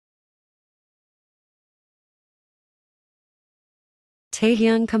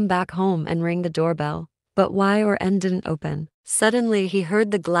Taehyung come back home and ring the doorbell, but Y or N didn't open. Suddenly he heard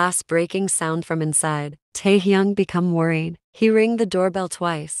the glass breaking sound from inside. Taehyung become worried. He ring the doorbell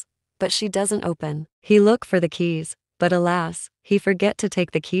twice, but she doesn't open. He look for the keys, but alas, he forget to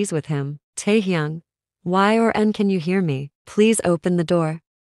take the keys with him. Taehyung, Y or N, can you hear me? Please open the door.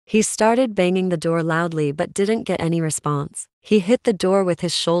 He started banging the door loudly but didn't get any response. He hit the door with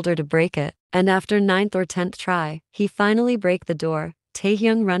his shoulder to break it, and after 9th or 10th try, he finally break the door.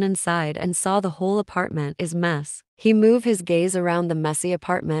 Taehyung run inside and saw the whole apartment is mess. He moved his gaze around the messy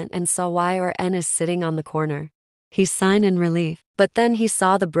apartment and saw Y or N is sitting on the corner. He sighed in relief, but then he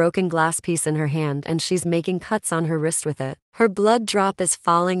saw the broken glass piece in her hand and she's making cuts on her wrist with it. Her blood drop is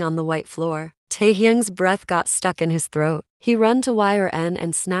falling on the white floor. Taehyung's breath got stuck in his throat. He run to Y or N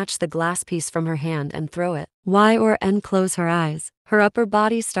and snatch the glass piece from her hand and throw it. Y or N close her eyes. Her upper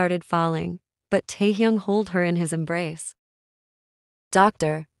body started falling, but Taehyung hold her in his embrace.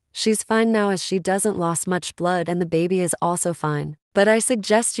 Doctor, she's fine now as she doesn't lost much blood and the baby is also fine. But I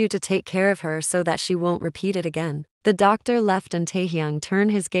suggest you to take care of her so that she won't repeat it again. The doctor left and Taehyung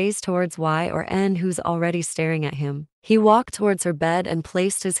turned his gaze towards Y or N, who's already staring at him. He walked towards her bed and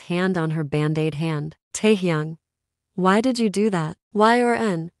placed his hand on her band-aid hand. Taehyung, why did you do that? Y or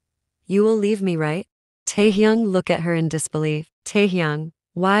N, you will leave me, right? Taehyung looked at her in disbelief. Taehyung,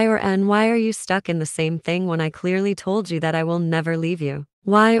 Y or N, why are you stuck in the same thing when I clearly told you that I will never leave you?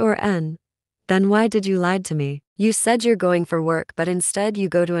 Y or N, then why did you lie to me? You said you're going for work but instead you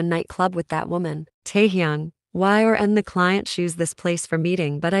go to a nightclub with that woman. Taehyung, Y or N, the client choose this place for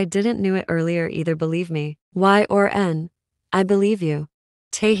meeting but I didn't knew it earlier either, believe me. Y or N, I believe you.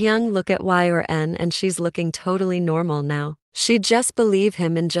 Taehyung look at Y or N and she's looking totally normal now. She just believe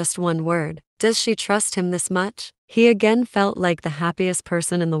him in just one word. Does she trust him this much? He again felt like the happiest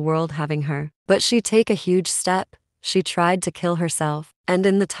person in the world having her. But she take a huge step. She tried to kill herself. And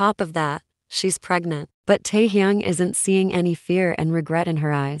in the top of that, she's pregnant. But Taehyung isn't seeing any fear and regret in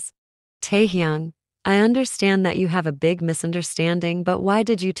her eyes. Taehyung, I understand that you have a big misunderstanding, but why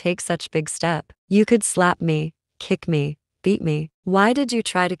did you take such big step? You could slap me, kick me, beat me. Why did you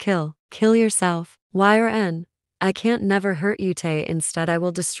try to kill yourself? Y or N, I can't never hurt you, Tae. Instead I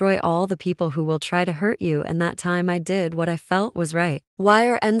will destroy all the people who will try to hurt you, and that time I did what I felt was right. Y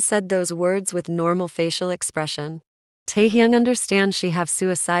or N said those words with normal facial expression. Taehyung understands she have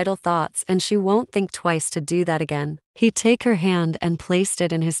suicidal thoughts and she won't think twice to do that again. He take her hand and placed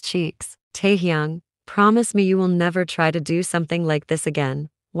it in his cheeks. Taehyung, promise me you will never try to do something like this again.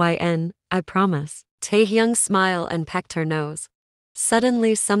 YN, I promise. Taehyung smiled and pecked her nose.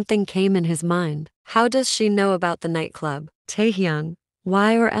 Suddenly something came in his mind. How does she know about the nightclub? Taehyung,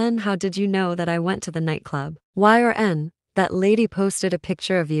 Y or N, how did you know that I went to the nightclub? Y or N, that lady posted a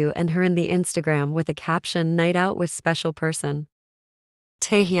picture of you and her in the Instagram with a caption, night out with special person.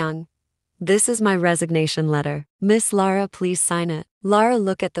 Taehyung, this is my resignation letter. Miss Lara, please sign it. Lara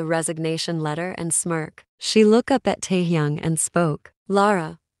look at the resignation letter and smirk. She look up at Taehyung and spoke.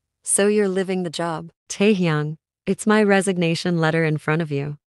 Lara, so you're leaving the job? Taehyung, it's my resignation letter in front of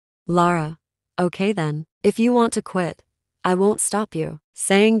you. Lara, okay then, if you want to quit, I won't stop you.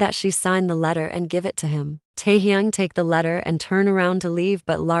 Saying that, she signed the letter and give it to him. Taehyung take the letter and turn around to leave,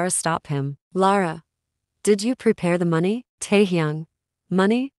 but Lara stop him. Lara, did you prepare the money? Taehyung,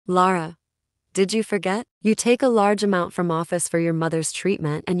 money? Lara, did you forget? You take a large amount from office for your mother's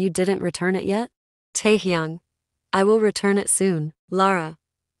treatment and you didn't return it yet? Taehyung, I will return it soon. Lara,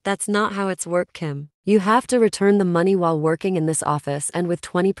 that's not how it's worked, Kim. You have to return the money while working in this office and with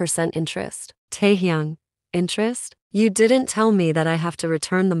 20% interest. Taehyung, interest? You didn't tell me that I have to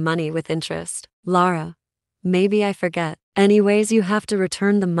return the money with interest. Lara, maybe I forget. Anyways, you have to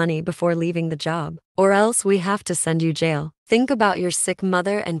return the money before leaving the job, or else we have to send you jail. Think about your sick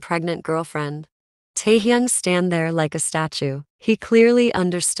mother and pregnant girlfriend. Taehyung stand there like a statue. He clearly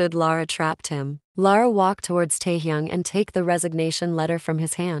understood Lara trapped him. Lara walked towards Taehyung and take the resignation letter from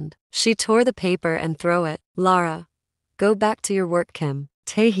his hand. She tore the paper and throw it. Lara, go back to your work, Kim.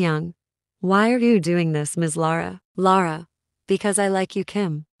 Taehyung, why are you doing this, Ms. Lara? Lara, because I like you,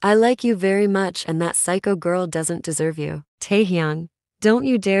 Kim. I like you very much and that psycho girl doesn't deserve you. Taehyung, don't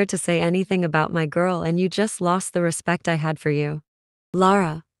you dare to say anything about my girl, and you just lost the respect I had for you.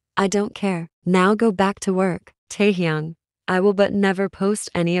 Lara, I don't care. Now go back to work. Taehyung, I will but never post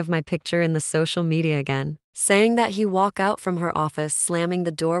any of my picture in the social media again. Saying that, he walk out from her office, slamming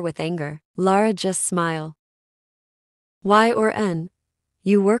the door with anger. Lara just smile. Y or N,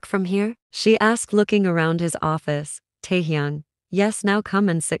 you work from here? She asked, looking around his office. Taehyung, yes, now come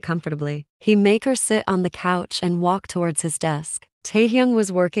and sit comfortably. He make her sit on the couch and walk towards his desk. Taehyung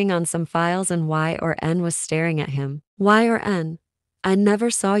was working on some files and Y or N was staring at him. Y or N, I never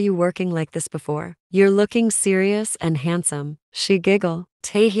saw you working like this before. You're looking serious and handsome. She giggled.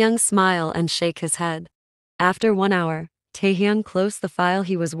 Taehyung smile and shake his head. After 1 hour, Taehyung closed the file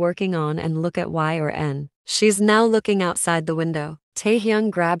he was working on and look at Y or N. She's now looking outside the window.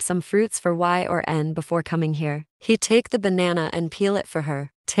 Taehyung grabbed some fruits for Y or N before coming here. He take the banana and peel it for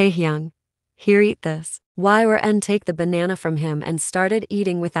her. Taehyung, here, eat this. Y or N take the banana from him and started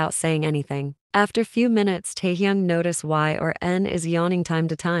eating without saying anything. After few minutes, Taehyung noticed Y or N is yawning time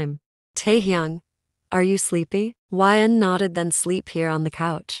to time. Taehyung, are you sleepy? YN nodded, then sleep here on the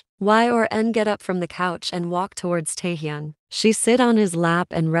couch. Y or N get up from the couch and walk towards Taehyung. She sit on his lap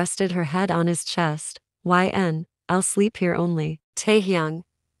and rested her head on his chest. YN, I'll sleep here only. Taehyung,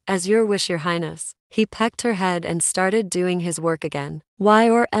 as your wish, your highness. He pecked her head and started doing his work again. Y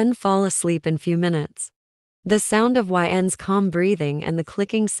or N fall asleep in few minutes. The sound of YN's calm breathing and the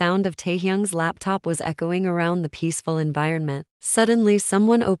clicking sound of Taehyung's laptop was echoing around the peaceful environment. Suddenly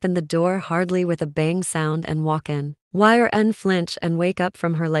someone opened the door hardly with a bang sound and walk in. Y or N flinch and wake up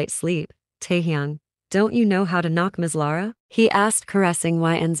from her light sleep. Taehyung, don't you know how to knock, Ms. Lara? He asked, caressing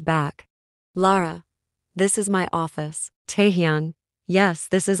YN's back. Lara, this is my office. Taehyung, yes,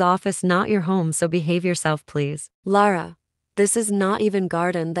 this is office, not your home, so behave yourself, please. Lara, this is not even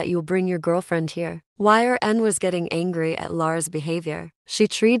garden that you'll bring your girlfriend here. Y or N was getting angry at Lara's behavior. She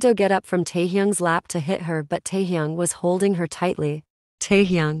tried to get up from Taehyung's lap to hit her, but Taehyung was holding her tightly.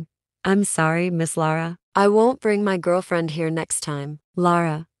 Taehyung, I'm sorry, Miss Lara. I won't bring my girlfriend here next time.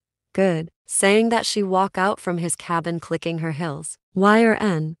 Lara, good. Saying that, she walked out from his cabin, clicking her heels. Y or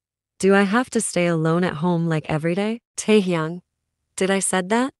N, do I have to stay alone at home like every day? Taehyung, did I said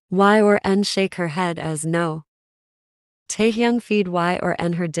that? Y or N shake her head as no. Taehyung feed Y or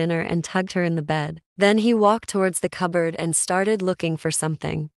N her dinner and tugged her in the bed. Then he walked towards the cupboard and started looking for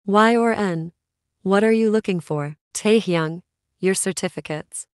something. Y or N, what are you looking for? Taehyung, your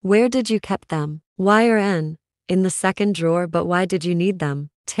certificates. Where did you keep them? Y or N, in the second drawer, but why did you need them?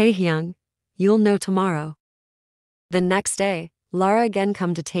 Taehyung, you'll know tomorrow. The next day, Lara again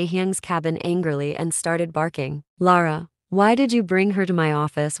come to Taehyung's cabin angrily and started barking. Lara, why did you bring her to my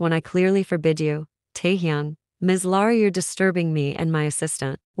office when I clearly forbid you? Taehyung, Ms. Lara, you're disturbing me and my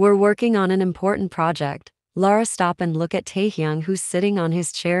assistant. We're working on an important project. Lara stop and look at Taehyung, who's sitting on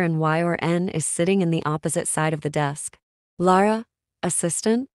his chair, and Y or N is sitting in the opposite side of the desk. Lara,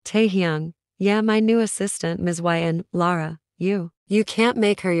 assistant? Taehyung, yeah, my new assistant, Ms. YN. Lara, you can't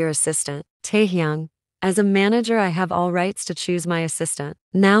make her your assistant. Taehyung, as a manager I have all rights to choose my assistant.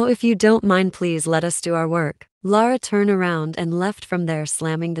 Now if you don't mind, please let us do our work. Lara turned around and left from there,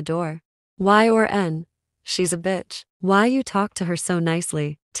 slamming the door. Y or N, she's a bitch. Why you talk to her so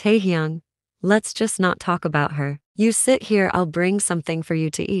nicely? Taehyung, let's just not talk about her. You sit here, I'll bring something for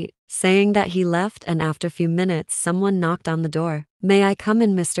you to eat. Saying that, he left, and after few minutes someone knocked on the door. May I come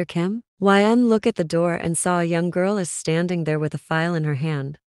in, Mr. Kim? YN looked at the door and saw a young girl is standing there with a file in her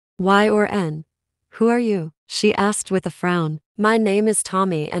hand. Y or N, who are you? She asked with a frown. My name is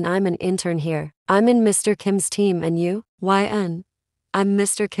Tommy and I'm an intern here. I'm in Mr. Kim's team, and you? YN, I'm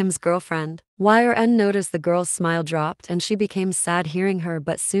Mr. Kim's girlfriend. Y or N noticed the girl's smile dropped and she became sad hearing her,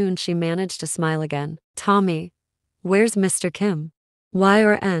 but soon she managed to smile again. Tommy, where's Mr. Kim? Y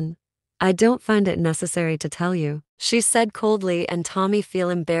or N, I don't find it necessary to tell you, she said coldly, and Tommy feel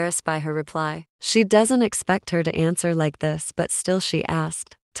embarrassed by her reply. She doesn't expect her to answer like this, but still she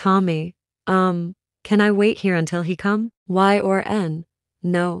asked. Tommy, can I wait here until he come? Y or N,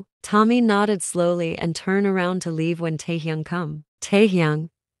 no. Tommy nodded slowly and turned around to leave when Taehyung come. Taehyung,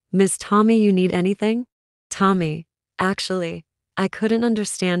 Miss Tommy, you need anything? Tommy, actually, I couldn't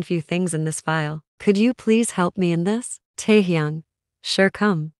understand few things in this file. Could you please help me in this? Taehyung, sure,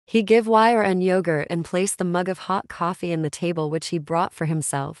 come. He give Y or N yogurt and placed the mug of hot coffee in the table, which he brought for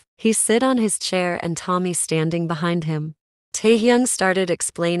himself. He sit on his chair and Tommy standing behind him. Taehyung started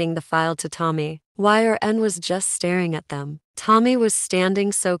explaining the file to Tommy. Y or N was just staring at them. Tommy was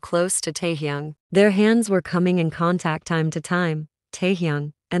standing so close to Taehyung. Their hands were coming in contact time to time.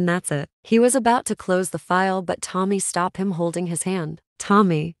 Taehyung, and that's it. He was about to close the file, but Tommy stopped him, holding his hand.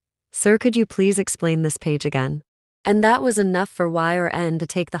 Tommy, sir, could you please explain this page again? And that was enough for Y or N to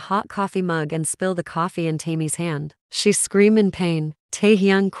take the hot coffee mug and spill the coffee in Tammy's hand. She screamed in pain.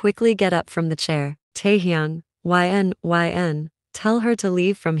 Taehyung quickly get up from the chair. Taehyung, YN, tell her to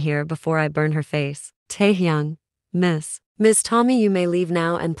leave from here before I burn her face. Taehyung, Miss Tommy, you may leave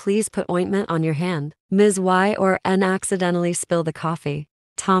now, and please put ointment on your hand. Ms. Y or N accidentally spilled the coffee.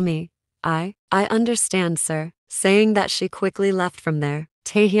 Tommy, I understand, sir. Saying that, she quickly left from there.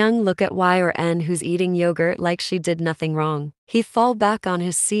 Taehyung looked at Y or N, who's eating yogurt like she did nothing wrong. He fall back on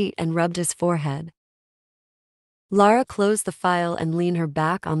his seat and rubbed his forehead. Lara closed the file and leaned her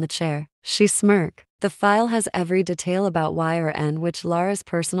back on the chair. She smirked. The file has every detail about Y or N which Lara's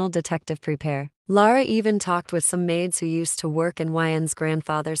personal detective prepare. Lara even talked with some maids who used to work in YN's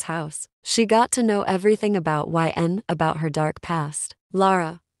grandfather's house. She got to know everything about YN, about her dark past.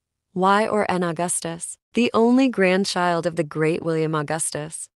 Lara, Y or N Augustus, the only grandchild of the great William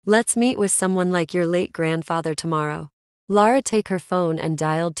Augustus. Let's meet with someone like your late grandfather tomorrow. Lara take her phone and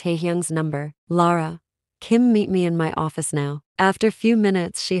dialed Taehyung's number. Lara, Kim meet me in my office now. After few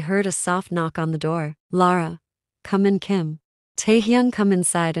minutes she heard a soft knock on the door. Lara, come in Kim. Taehyung come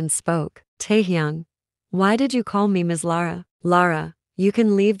inside and spoke. Taehyung, why did you call me Ms. Lara? Lara, you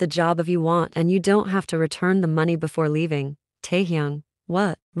can leave the job if you want and you don't have to return the money before leaving. Taehyung,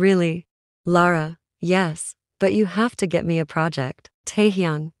 what? Really? Lara, yes, but you have to get me a project.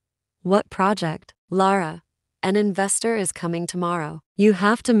 Taehyung, what project? Lara, an investor is coming tomorrow. You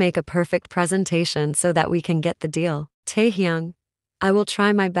have to make a perfect presentation so that we can get the deal. Taehyung, I will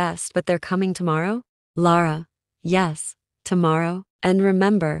try my best, but they're coming tomorrow? Lara, yes, tomorrow. And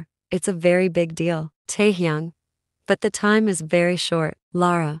remember, it's a very big deal. Taehyung, but the time is very short.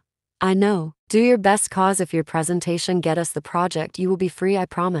 Lara, I know. Do your best cause if your presentation get us the project you will be free, I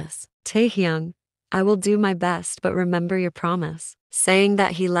promise. Taehyung, I will do my best, but remember your promise. Saying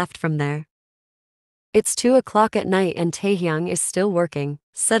that he left from there. It's 2 o'clock at night and Taehyung is still working.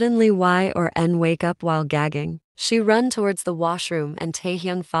 Suddenly Y or N wake up while gagging. She run towards the washroom and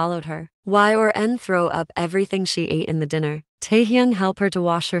Taehyung followed her. Y or N throw up everything she ate in the dinner. Taehyung help her to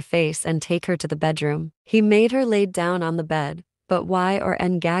wash her face and take her to the bedroom. He made her lay down on the bed, but Y or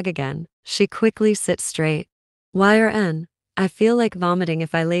N gag again. She quickly sits straight. Y or N, I feel like vomiting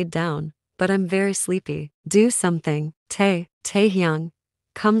if I laid down, but I'm very sleepy. Do something. Taehyung,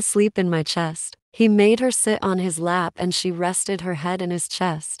 come sleep in my chest. He made her sit on his lap and she rested her head in his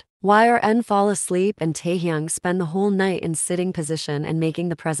chest. Y or N fall asleep and Taehyung spend the whole night in sitting position and making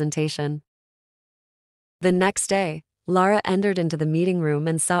the presentation. The next day, Lara entered into the meeting room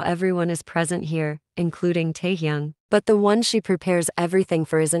and saw everyone is present here, including Taehyung. But the one she prepares everything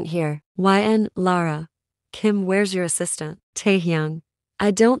for isn't here. YN, Lara. Kim, where's your assistant? Taehyung,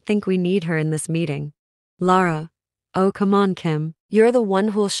 I don't think we need her in this meeting. Lara, oh come on Kim. You're the one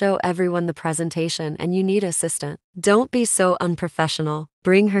who'll show everyone the presentation and you need assistant. Don't be so unprofessional.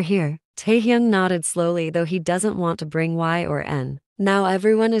 Bring her here. Taehyung nodded slowly though he doesn't want to bring Y or N. Now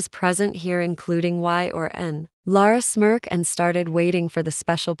everyone is present here including Y or N. Lara smirked and started waiting for the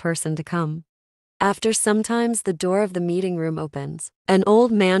special person to come. After some time the door of the meeting room opens. An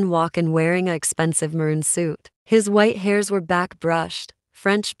old man walk in wearing an expensive maroon suit. His white hairs were back brushed.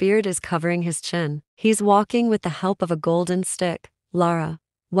 French beard is covering his chin. He's walking with the help of a golden stick. Lara,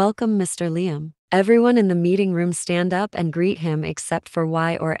 welcome Mr. Liam. Everyone in the meeting room stand up and greet him except for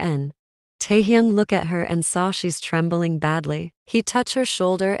Y or N. Taehyung look at her and saw she's trembling badly. He touch her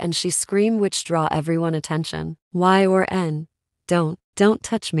shoulder and she scream which draw everyone attention. Y or N, don't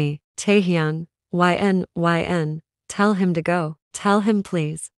touch me. Taehyung, YN, tell him to go. Tell him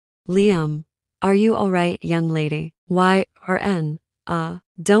please. Liam, are you alright young lady? Y or N,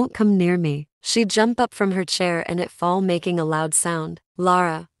 don't come near me. She jump up from her chair and it fall making a loud sound.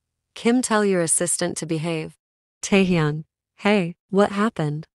 Lara, Kim tell your assistant to behave. Taehyung, hey, what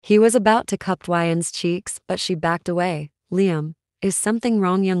happened? He was about to cup YN's cheeks but she backed away. Liam, is something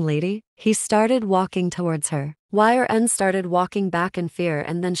wrong young lady? He started walking towards her. Y or N started walking back in fear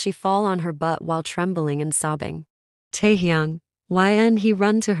and then she fall on her butt while trembling and sobbing. Taehyung, YN he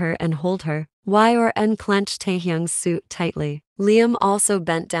run to her and hold her. Y or N clenched Taehyung's suit tightly. Liam also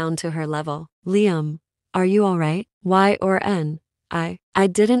bent down to her level. Liam, are you alright? Y or N, I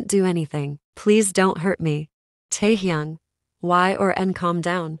didn't do anything. Please don't hurt me. Taehyung, Y or N calm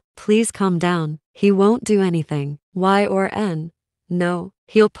down. Please calm down. He won't do anything. Y or N, no,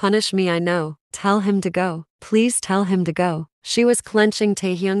 he'll punish me I know. Tell him to go. Please tell him to go. She was clenching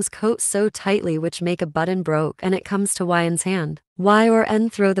Taehyung's coat so tightly which make a button broke and it comes to YN's hand. Y or N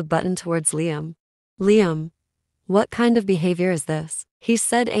throw the button towards Liam. Liam, what kind of behavior is this? He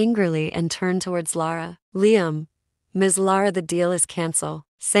said angrily and turned towards Lara. Liam, Ms. Lara the deal is cancel.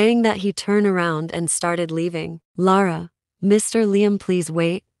 Saying that he turned around and started leaving. Lara, Mr. Liam please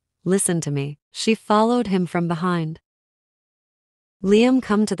wait. Listen to me. She followed him from behind. Liam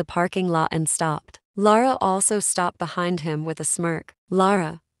come to the parking lot and stopped. Lara also stopped behind him with a smirk.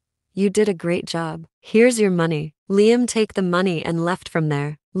 Lara, you did a great job. Here's your money. Liam take the money and left from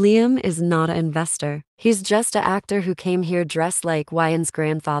there. Liam is not an investor. He's just an actor who came here dressed like YN's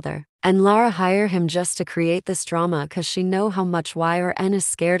grandfather. And Lara hire him just to create this drama cause she know how much Y or N is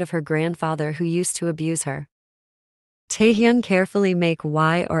scared of her grandfather who used to abuse her. Taehyung carefully make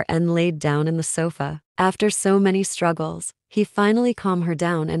Y or N laid down in the sofa. After so many struggles, he finally calmed her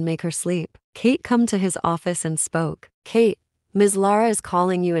down and make her sleep. Kate come to his office and spoke. Kate, Ms. Lara is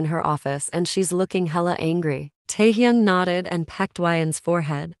calling you in her office and she's looking hella angry. Taehyung nodded and pecked Wyan's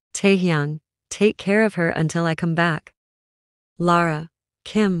forehead. Taehyung, take care of her until I come back. Lara,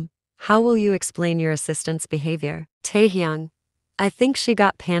 Kim, how will you explain your assistant's behavior? Taehyung, I think she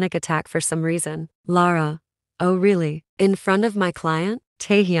got panic attack for some reason. Lara, oh really? In front of my client?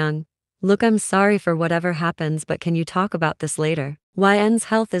 Taehyung, look, I'm sorry for whatever happens, but can you talk about this later? Yn's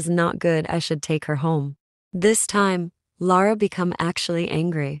health is not good, I should take her home. This time, Lara become actually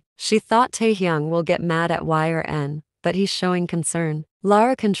angry. She thought Taehyung will get mad at Y or N, but he's showing concern.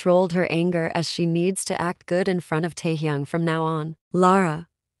 Lara controlled her anger as she needs to act good in front of Taehyung from now on. Lara,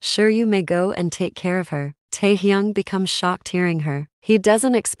 sure, you may go and take care of her. Taehyung becomes shocked hearing her. He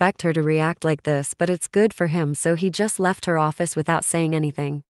doesn't expect her to react like this, but it's good for him, so he just left her office without saying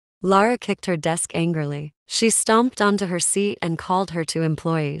anything. Lara kicked her desk angrily. She stomped onto her seat and called her two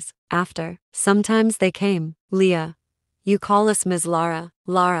employees. After, sometimes they came. Leah, you call us Ms. Lara.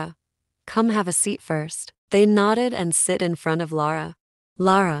 Lara, come have a seat first. They nodded and sit in front of Lara.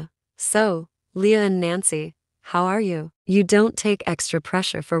 Lara, so, Leah and Nancy, how are you? You don't take extra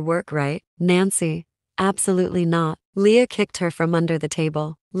pressure for work, right? Nancy, absolutely not. Leah kicked her from under the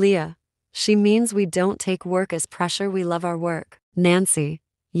table. Leah, she means we don't take work as pressure, we love our work. Nancy,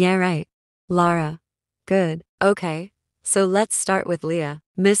 yeah right. Lara, good. Okay, so let's start with Leah.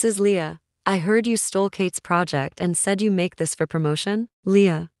 Mrs. Leah, I heard you stole Kate's project and said you make this for promotion?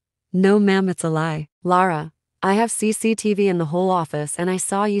 Leah, no ma'am, it's a lie. Lara, I have CCTV in the whole office and I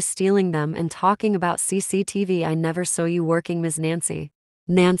saw you stealing them and talking about CCTV. I never saw you working. Ms. Nancy.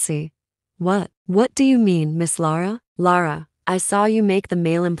 Nancy, what? What do you mean, Miss Lara? Lara, I saw you make the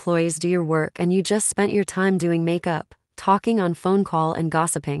male employees do your work and you just spent your time doing makeup, talking on phone call and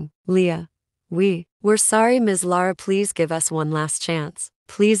gossiping. Leah, we're sorry, Ms. Lara, please give us one last chance.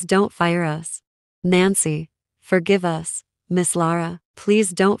 Please don't fire us. Nancy, forgive us. Miss Lara,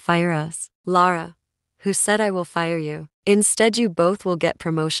 please don't fire us. Lara, who said I will fire you? Instead you both will get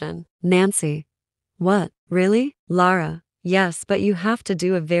promotion. Nancy, what, really? Lara, yes, but you have to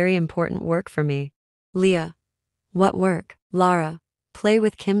do a very important work for me. Leah, what work? Lara, play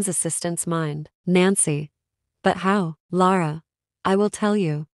with Kim's assistant's mind. Nancy, but how? Lara, I will tell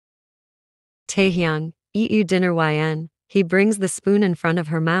you. Taehyung, eat you dinner. Yn, he brings the spoon in front of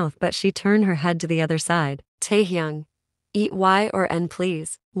her mouth but she turned her head to the other side. Taehyung, eat Y or N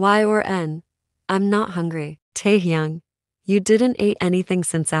please. Y or N? I'm not hungry. Taehyung, you didn't eat anything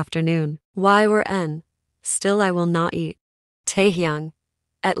since afternoon. Y or N? Still I will not eat. Taehyung,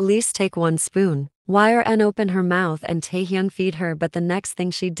 at least take one spoon. Y or N open her mouth and Taehyung feed her, but the next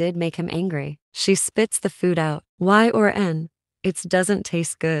thing she did make him angry. She spits the food out. Y or N? It doesn't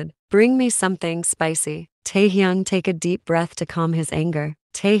taste good. Bring me something spicy. Taehyung take a deep breath to calm his anger.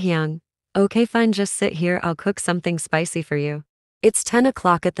 Taehyung, okay fine, just sit here, I'll cook something spicy for you. It's 10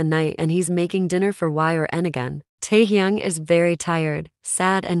 o'clock at the night and he's making dinner for Y or N again. Taehyung is very tired,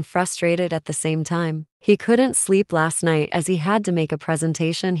 sad and frustrated at the same time. He couldn't sleep last night as he had to make a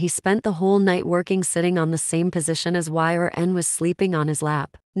presentation. He spent the whole night working, sitting on the same position as Y or N was sleeping on his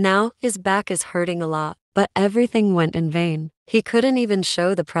lap. Now, his back is hurting a lot, but everything went in vain. He couldn't even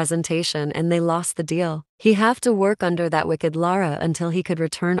show the presentation and they lost the deal. He have to work under that wicked Lara until he could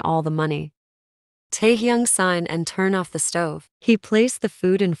return all the money. Taehyung sign and turn off the stove. He placed the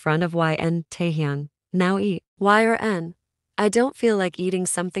food in front of Y and Taehyung, now eat. Y or N? I don't feel like eating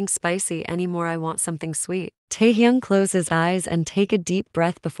something spicy anymore, I want something sweet. Taehyung close his eyes and take a deep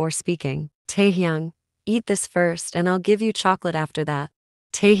breath before speaking. Taehyung, eat this first and I'll give you chocolate after that.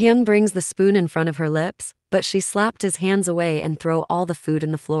 Taehyung brings the spoon in front of her lips, but she slapped his hands away and throw all the food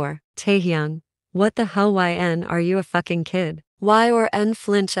in the floor. Taehyung, what the hell? Yn, are you a fucking kid? Y or N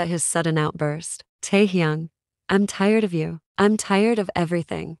flinch at his sudden outburst. Taehyung, I'm tired of you. I'm tired of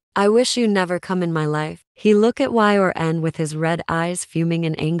everything. I wish you never come in my life. He looked at Y or N with his red eyes fuming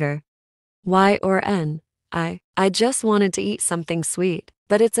in anger. Y or N, I just wanted to eat something sweet,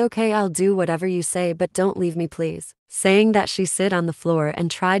 but it's okay, I'll do whatever you say, but don't leave me please. Saying that, she sit on the floor and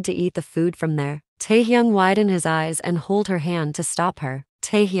tried to eat the food from there. Taehyung widened his eyes and hold her hand to stop her.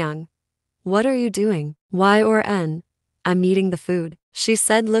 Taehyung, what are you doing? Y or N, I'm eating the food, she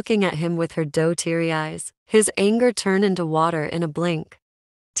said, looking at him with her doe teary eyes. His anger turned into water in a blink.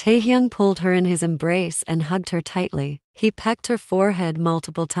 Taehyung pulled her in his embrace and hugged her tightly. He pecked her forehead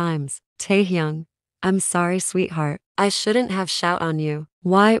multiple times. Taehyung, I'm sorry sweetheart, I shouldn't have shout on you.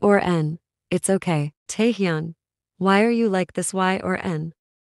 Y or N, it's okay. Taehyung, why are you like this? Y or N?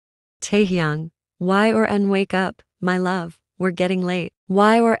 Taehyung, Y or N, wake up, my love. we're getting late.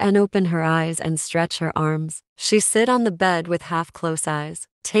 Y or N open her eyes and stretch her arms. She sit on the bed with half-closed eyes.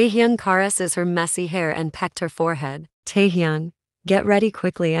 Taehyung caresses her messy hair and pecked her forehead. Taehyung, get ready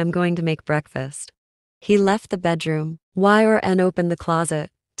quickly, I'm going to make breakfast. He left the bedroom. Y or N opened the closet,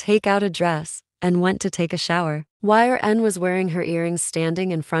 take out a dress, and went to take a shower. Y or N was wearing her earrings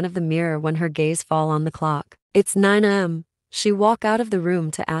standing in front of the mirror when her gaze fall on the clock. It's 9 a.m. She walked out of the room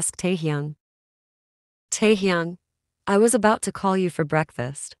to ask Taehyung. Taehyung, I was about to call you for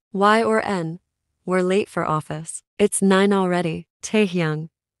breakfast. Y or N, we're late for office. It's 9 already. Taehyung,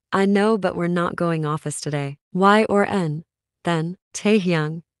 I know, but we're not going office today. Y or N, then,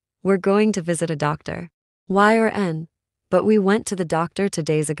 Taehyung, we're going to visit a doctor. Y or N, but we went to the doctor 2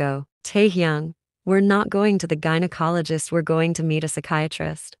 days ago. Taehyung, we're not going to the gynecologist, we're going to meet a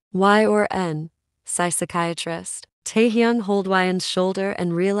psychiatrist. Y or N, psychiatrist. Taehyung hold Y's shoulder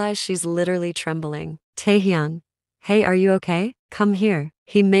and realize she's literally trembling. Taehyung, hey, are you okay? Come here.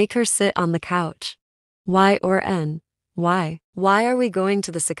 He make her sit on the couch. Y or N, why? Why are we going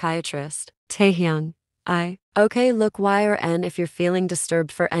to the psychiatrist? Taehyung, okay, look, Y or N, if you're feeling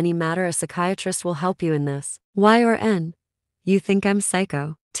disturbed for any matter, a psychiatrist will help you in this. Y or N, you think I'm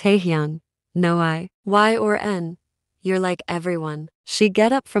psycho? Taehyung, no, Y or N, you're like everyone. She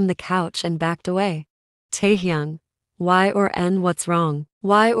get up from the couch and backed away. Taehyung, Y or N, what's wrong?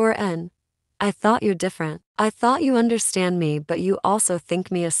 Y or N, I thought you're different. I thought you understand me, but you also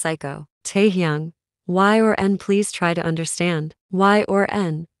think me a psycho. Taehyung, Y or N, please try to understand. Y or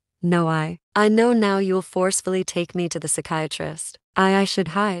N, no, I know now you'll forcefully take me to the psychiatrist. I should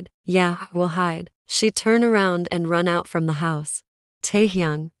hide. Yeah, we'll hide. She turn around and run out from the house.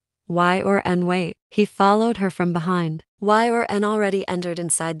 Taehyung, Y or N, wait. He followed her from behind. Y or N already entered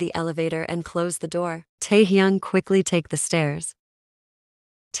inside the elevator and closed the door. Taehyung quickly take the stairs.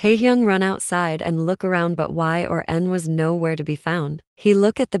 Taehyung run outside and look around, but Y or N was nowhere to be found. He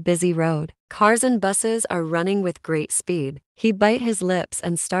look at the busy road. Cars and buses are running with great speed. He bite his lips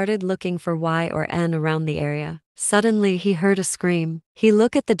and started looking for Y or N around the area. Suddenly he heard a scream. He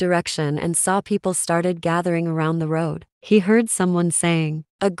looked at the direction and saw people started gathering around the road. He heard someone saying,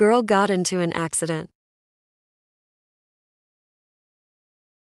 a girl got into an accident.